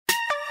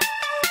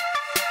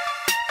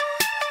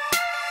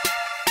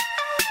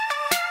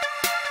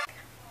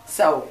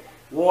So,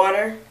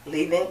 water,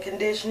 leave-in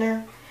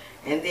conditioner,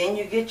 and then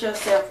you get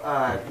yourself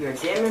your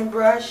dimming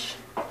brush,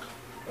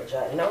 which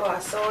I know I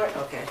saw it.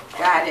 Okay,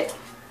 got it.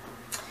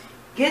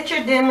 Get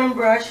your dimming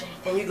brush,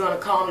 and you're going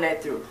to comb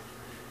that through.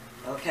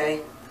 Okay?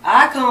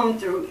 I comb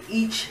through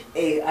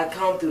I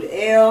comb through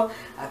the L,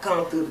 I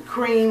comb through the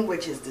cream,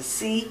 which is the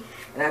C,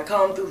 and I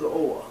comb through the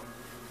oil.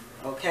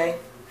 Okay?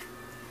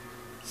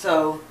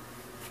 So,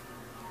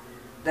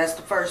 that's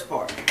the first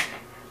part.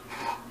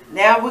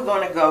 Now we're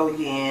going to go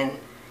in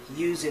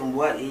using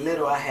what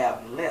little I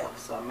have left.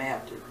 So I may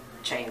have to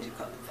change a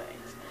couple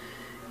things.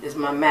 This is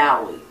my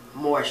Maui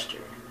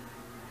Moisture.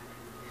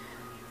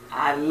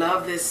 I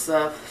love this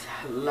stuff.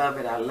 I love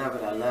it. I love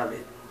it. I love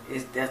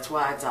it. That's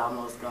why it's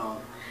almost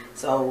gone.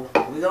 So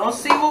we're going to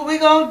see what we're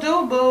going to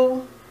do,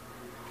 boo.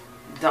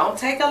 Don't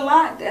take a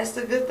lot. That's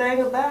the good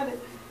thing about it.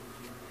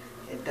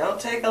 It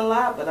don't take a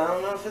lot, but I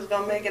don't know if it's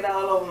going to make it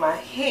all over my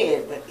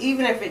head. But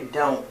even if it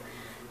don't,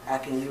 I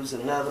can use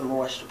another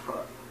moisture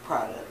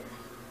product.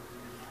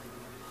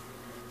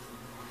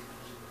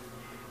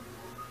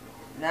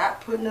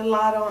 Not putting a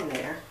lot on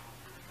there.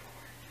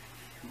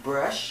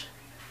 Brush.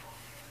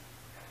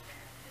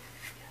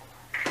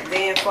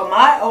 Then for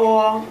my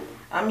oil,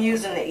 I'm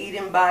using the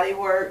Eden Body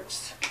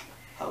Works.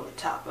 Hold the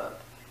top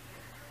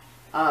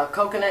up.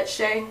 Coconut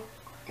shea.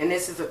 And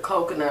this is a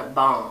coconut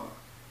balm.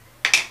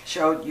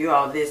 Showed you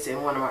all this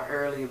in one of my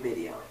earlier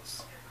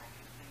videos.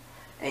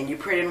 And you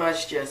pretty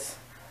much just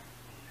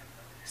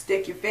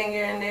stick your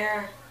finger in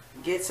there,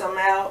 get some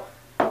out.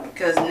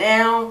 Because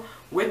now,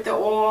 with the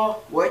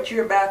oil, what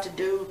you're about to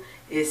do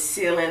is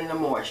seal in the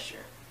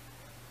moisture.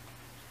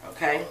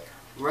 Okay?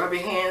 Rub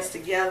your hands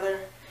together.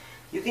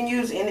 You can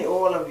use any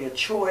oil of your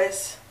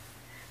choice.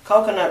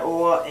 Coconut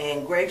oil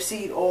and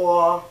grapeseed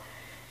oil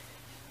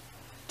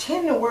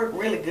tend to work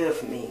really good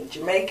for me.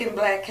 Jamaican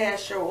black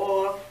castor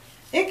oil,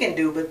 it can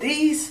do, but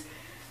these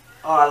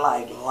are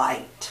like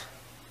light,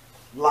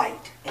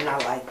 and I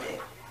like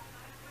that.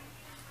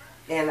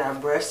 And I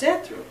brush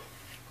that through.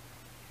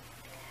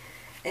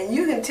 And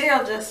you can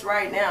tell just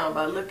right now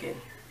by looking,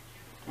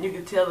 you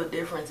can tell the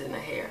difference in the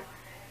hair.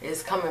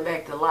 It's coming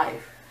back to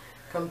life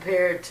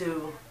compared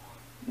to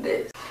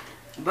this.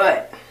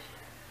 But,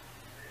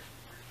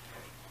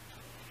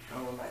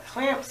 on my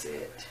clamp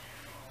set,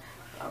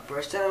 I'll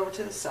brush that over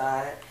to the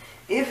side.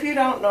 If you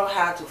don't know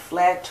how to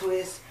flat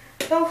twist,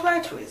 don't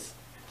flat twist.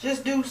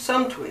 Just do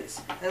some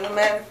twists. As a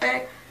matter of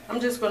fact, I'm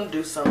just going to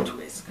do some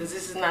twists because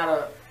this is not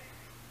a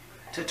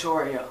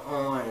tutorial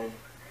on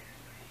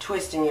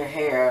twisting your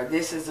hair.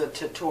 This is a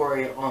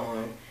tutorial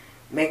on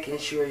making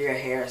sure your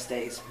hair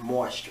stays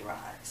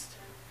moisturized.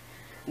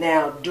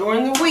 Now,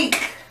 during the week,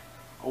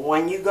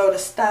 when you go to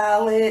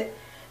style it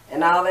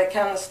and all that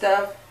kind of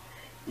stuff,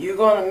 you're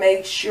going to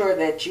make sure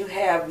that you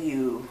have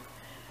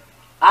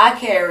I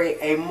carry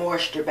a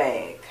moisture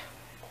bag.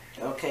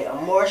 Okay, a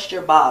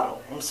moisture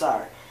bottle. I'm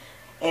sorry.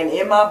 And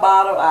in my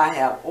bottle, I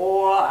have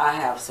oil, I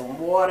have some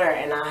water,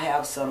 and I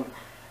have some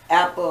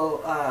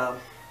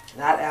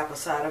not apple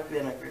cider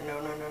vinegar.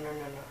 No.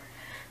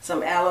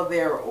 Some aloe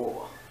vera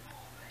oil.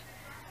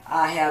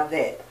 I have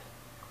that.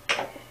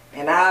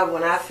 And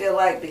when I feel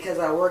like, because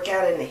I work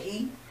out in the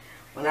heat,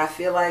 when I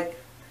feel like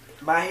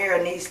my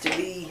hair needs to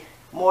be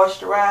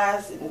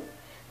moisturized and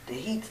the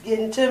heat's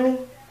getting to me,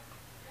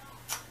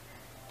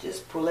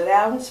 just pull it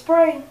out and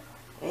spray.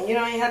 And you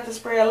don't even have to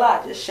spray a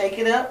lot. Just shake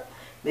it up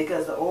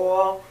because the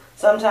oil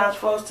sometimes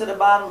flows to the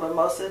bottom, but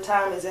most of the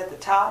time is at the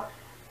top.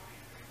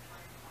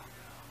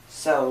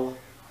 So,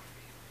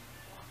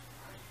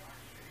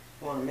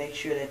 you want to make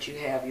sure that you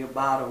have your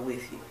bottle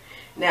with you.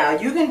 Now,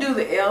 you can do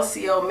the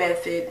LCO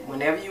method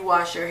whenever you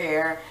wash your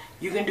hair.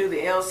 You can do the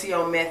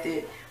LCO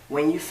method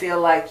when you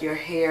feel like your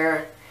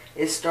hair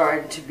is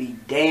starting to be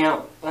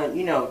damp,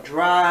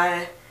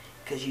 dry,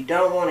 because you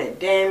don't want it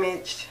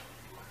damaged.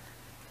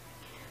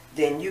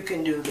 Then you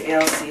can do the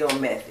LCO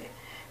method.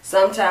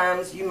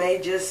 Sometimes you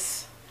may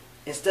just,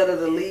 instead of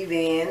the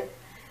leave-in,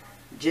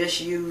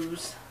 just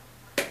use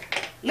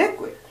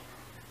liquid.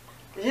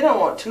 Because you don't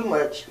want too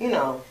much,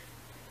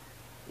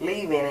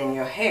 leave-in in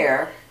your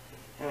hair.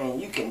 I mean,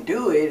 you can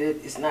do it.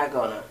 It's not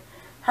going to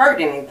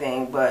hurt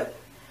anything, but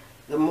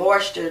the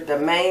moisture, the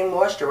main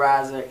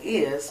moisturizer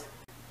is,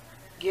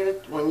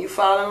 when you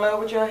fall in love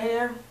with your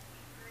hair,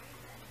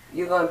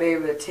 you're going to be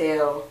able to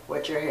tell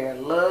what your hair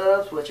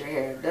loves, what your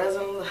hair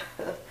doesn't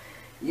love.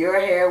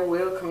 Your hair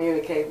will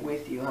communicate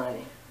with you,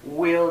 honey.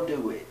 Will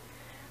do it.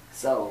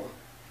 So,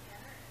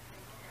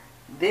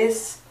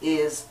 this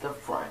is the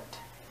front.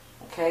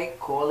 Okay?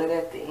 Coil it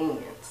at the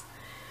ends.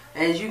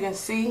 As you can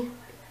see,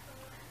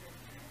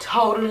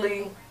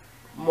 totally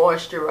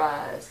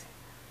moisturized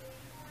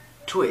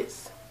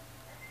twist.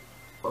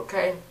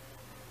 Okay?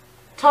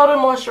 Total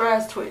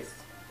moisturized twist.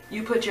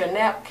 You put your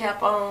nap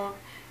cap on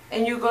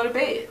and you go to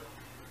bed.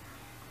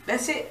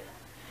 That's it.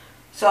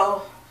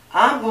 So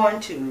I'm going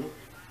to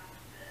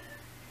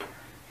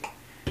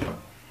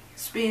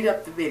speed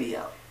up the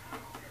video.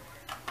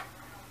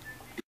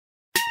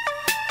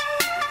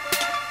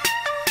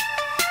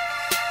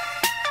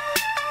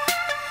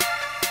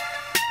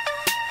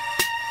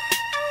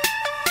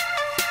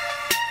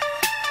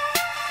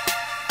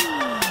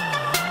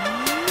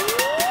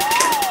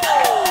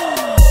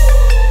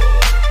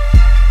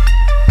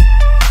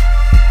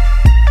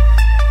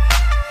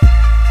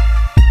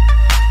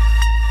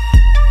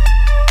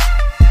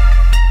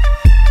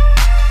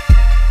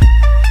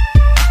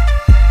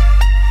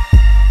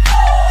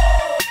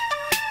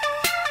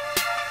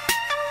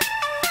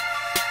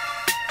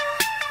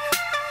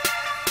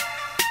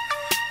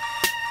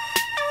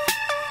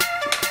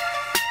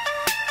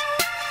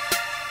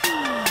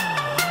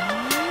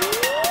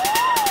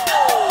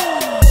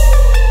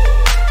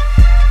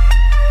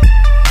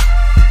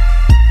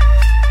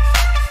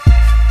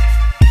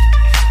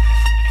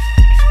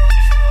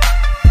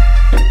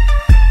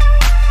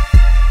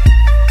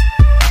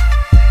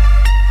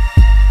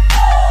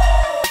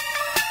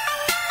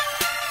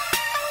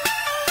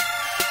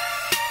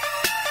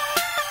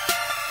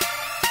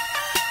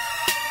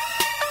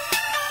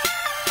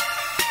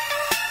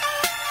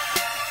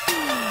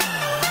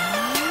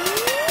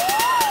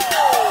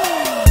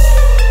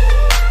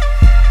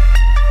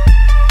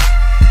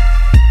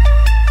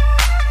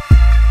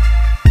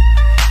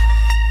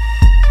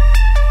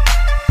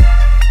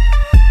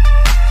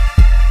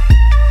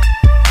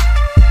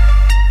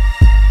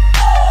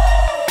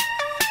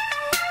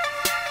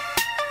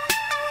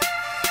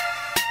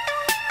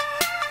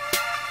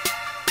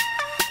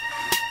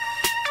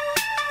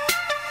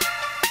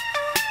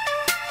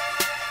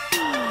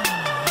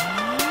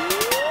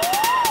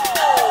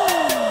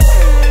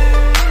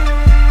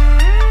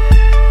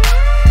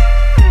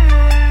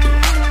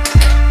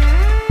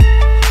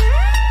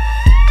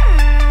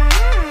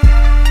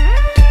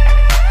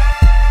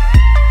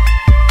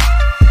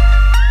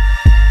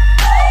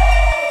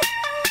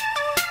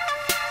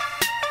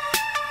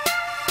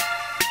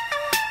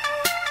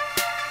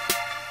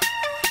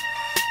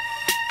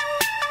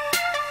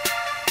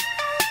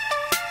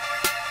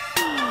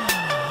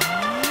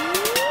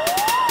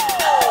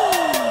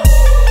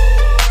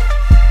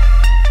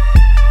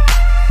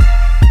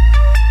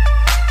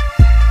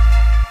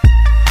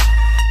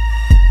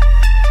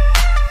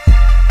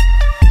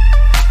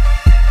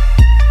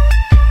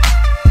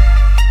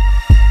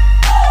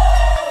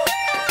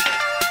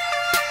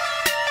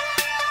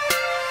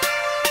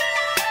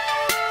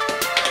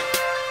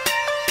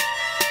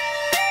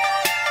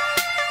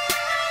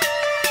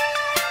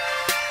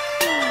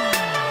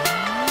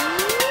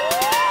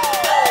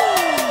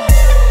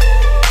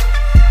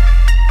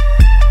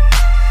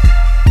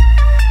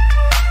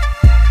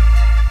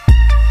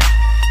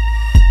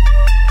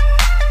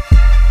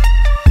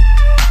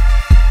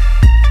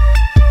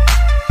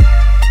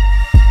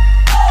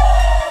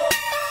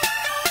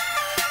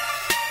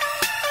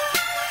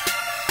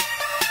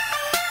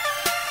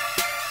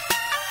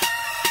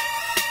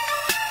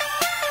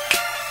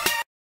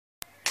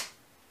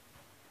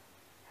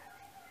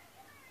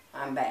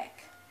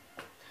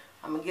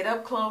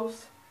 up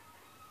close.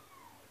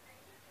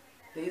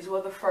 These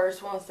were the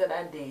first ones that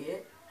I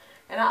did.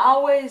 And I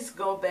always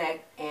go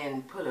back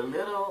and put a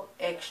little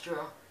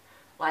extra,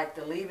 like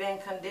the leave-in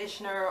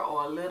conditioner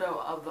or a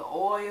little of the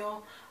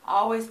oil. I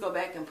always go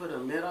back and put a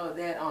little of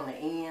that on the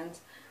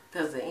ends,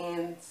 because the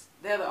ends,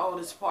 they're the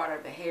oldest part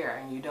of the hair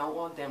and you don't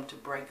want them to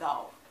break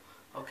off.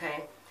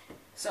 Okay?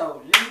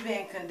 So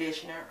leave-in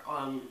conditioner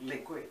or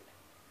liquid,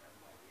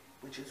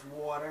 which is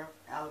water,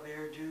 aloe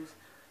vera juice.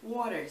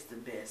 Water is the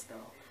best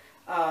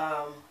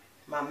though.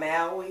 My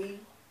Maui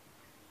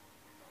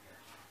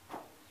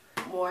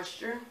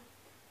moisture.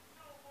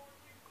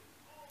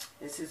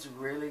 This is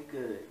really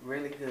good,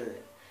 really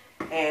good.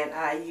 And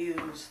I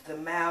use the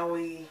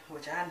Maui,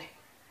 which I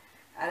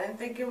didn't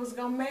think it was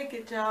gonna make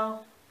it,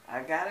 y'all.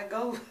 I gotta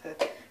go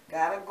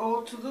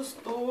to the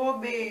store,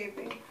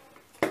 baby.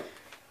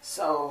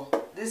 So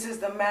this is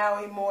the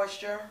Maui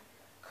Moisture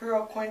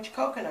Curl Quench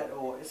Coconut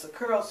Oil. It's a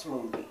curl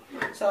smoothie.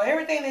 So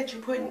everything that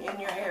you're putting in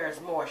your hair is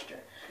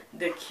moisture.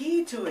 The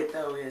key to it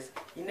though is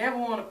you never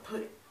want to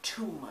put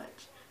too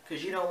much,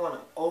 because you don't want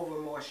to over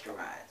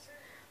moisturize,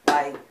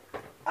 like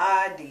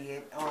I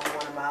did on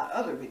one of my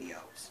other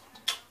videos.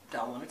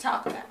 Don't want to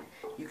talk about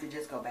it. You can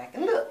just go back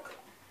and look.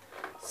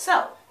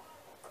 So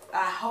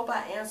I hope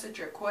I answered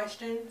your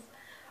questions.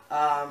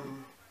 How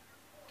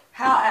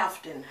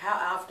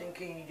often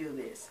can you do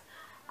this?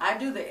 I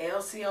do the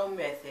LCO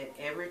method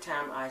every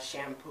time I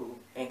shampoo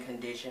and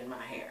condition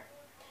my hair.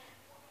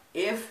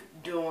 If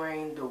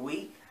during the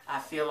week I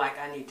feel like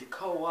I need to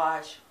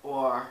co-wash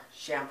or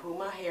shampoo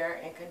my hair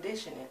and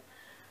condition it,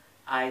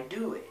 I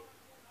do it.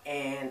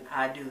 And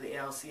I do the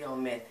LCO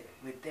method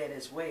with that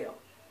as well.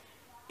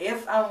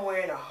 If I'm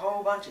wearing a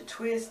whole bunch of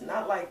twists,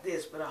 not like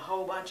this, but a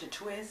whole bunch of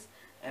twists,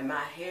 and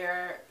my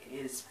hair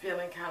is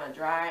feeling kind of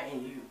dry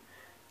and you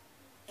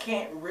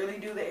can't really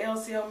do the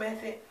LCO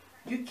method,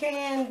 you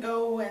can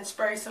go and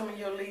spray some of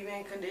your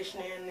leave-in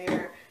conditioner in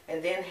there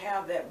and then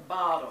have that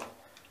bottle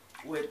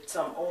with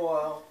some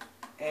oil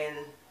and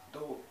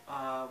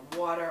the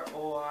water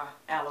or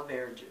aloe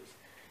vera juice.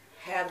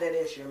 Have that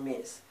as your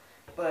mist.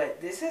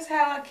 But this is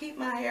how I keep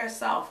my hair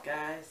soft,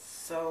 guys.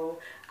 So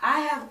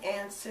I have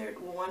answered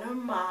one of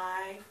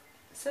my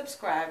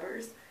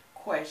subscribers'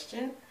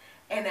 question.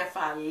 And if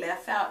I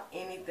left out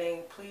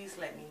anything, please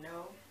let me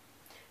know.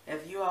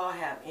 If you all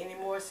have any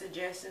more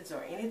suggestions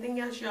or anything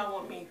else y'all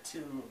want me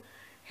to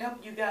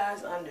help you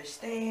guys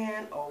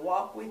understand or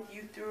walk with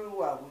you through,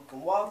 or we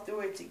can walk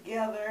through it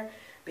together.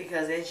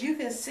 Because as you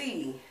can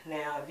see,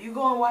 now if you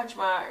go and watch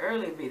my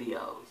early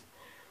videos,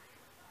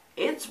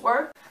 it's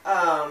work.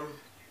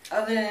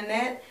 Other than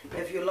that,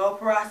 if you're low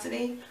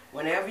porosity,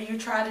 whenever you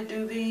try to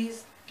do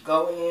these,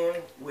 go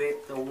in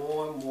with the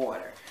warm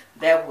water.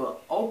 That will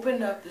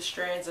open up the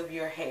strands of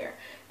your hair.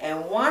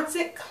 And once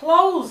it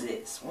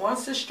closes,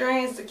 once the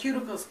strands, the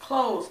cuticles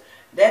close,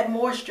 that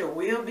moisture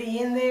will be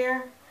in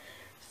there.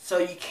 So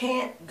you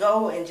can't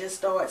go and just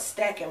start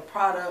stacking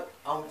product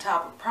on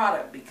top of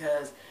product,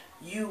 because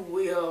you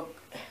will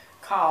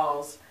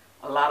cause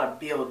a lot of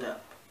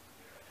buildup.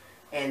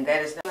 And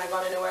that is not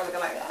going anywhere looking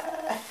like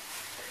that.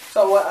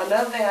 So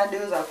another thing I do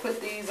is I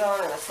put these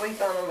on and I sleep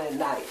on them at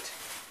night.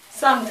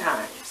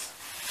 Sometimes.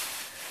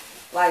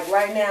 Like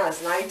right now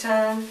it's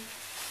nighttime.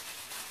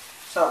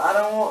 So I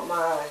don't want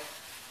my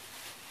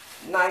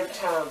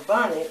nighttime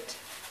bonnet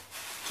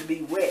to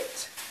be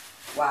wet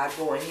while I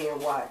go in here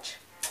and watch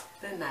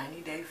the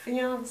 90 Day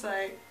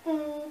Fiance.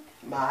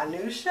 My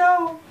new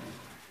show.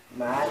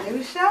 My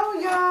new show,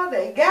 y'all.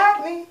 They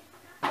got me.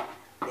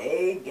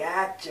 They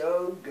got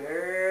your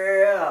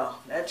girl.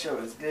 That show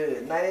is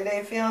good. 90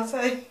 Day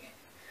Fiance.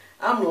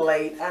 I'm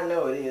late. I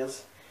know it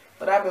is.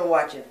 But I've been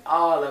watching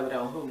all of it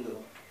on Hulu.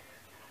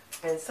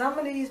 And some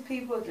of these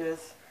people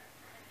just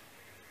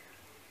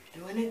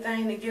do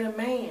anything to get a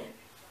man.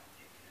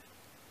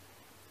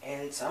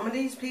 And some of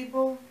these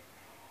people,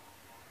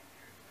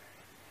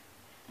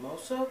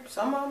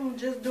 some of them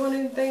just doing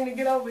anything to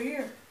get over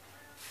here.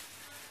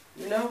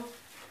 You know?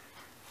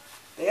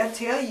 They'll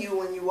tell you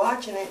when you're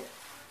watching it,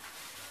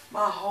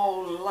 my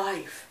whole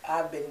life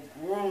I've been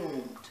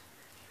groomed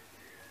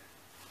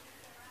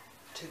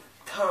to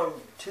come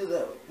to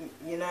the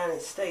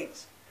United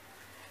States.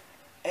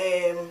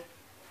 And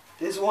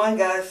this one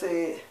guy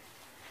said,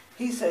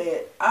 he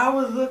said, I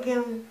was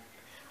looking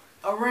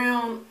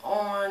around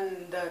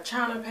on the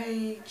China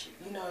page,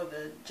 you know,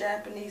 the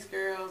Japanese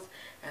girls,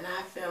 and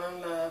I fell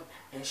in love,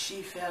 and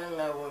she fell in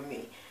love with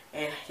me.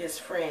 And his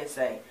friends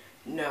say,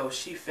 no,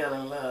 she fell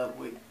in love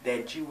with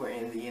that you were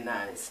in the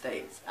United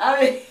States.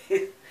 I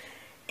mean,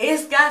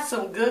 it's got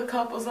some good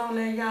couples on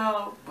there,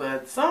 y'all,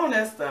 but some of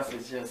that stuff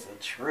is just a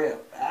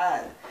trip.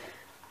 I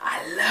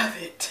love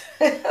it.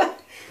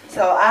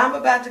 So I'm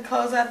about to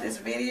close out this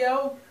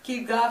video.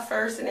 Keep God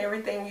first in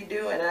everything you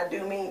do, and I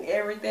do mean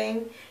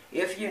everything.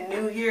 If you're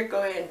new here,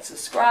 go ahead and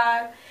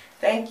subscribe.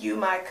 Thank you,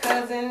 my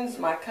cousins.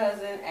 My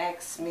cousin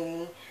asked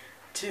me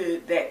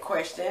to that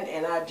question,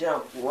 and I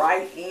jumped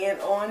right in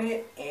on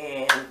it,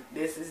 and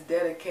this is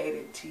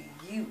dedicated to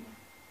you.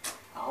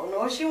 I don't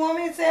know if she want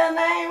me to say her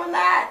name or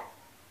not.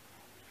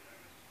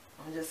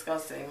 I'm just gonna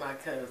say my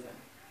cousin,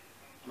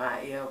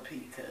 my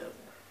LP cousin.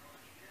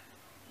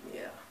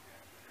 Yeah,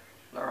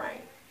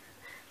 Lorraine.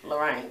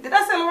 Did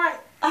I say Lorraine?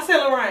 I said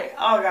Lorraine.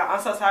 Oh God,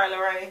 I'm so sorry,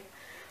 Lorraine.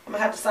 I'm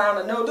gonna have to sign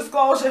a no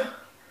disclosure.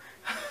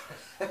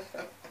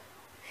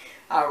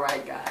 All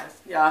right,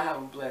 guys. Y'all have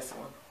a blessed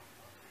one.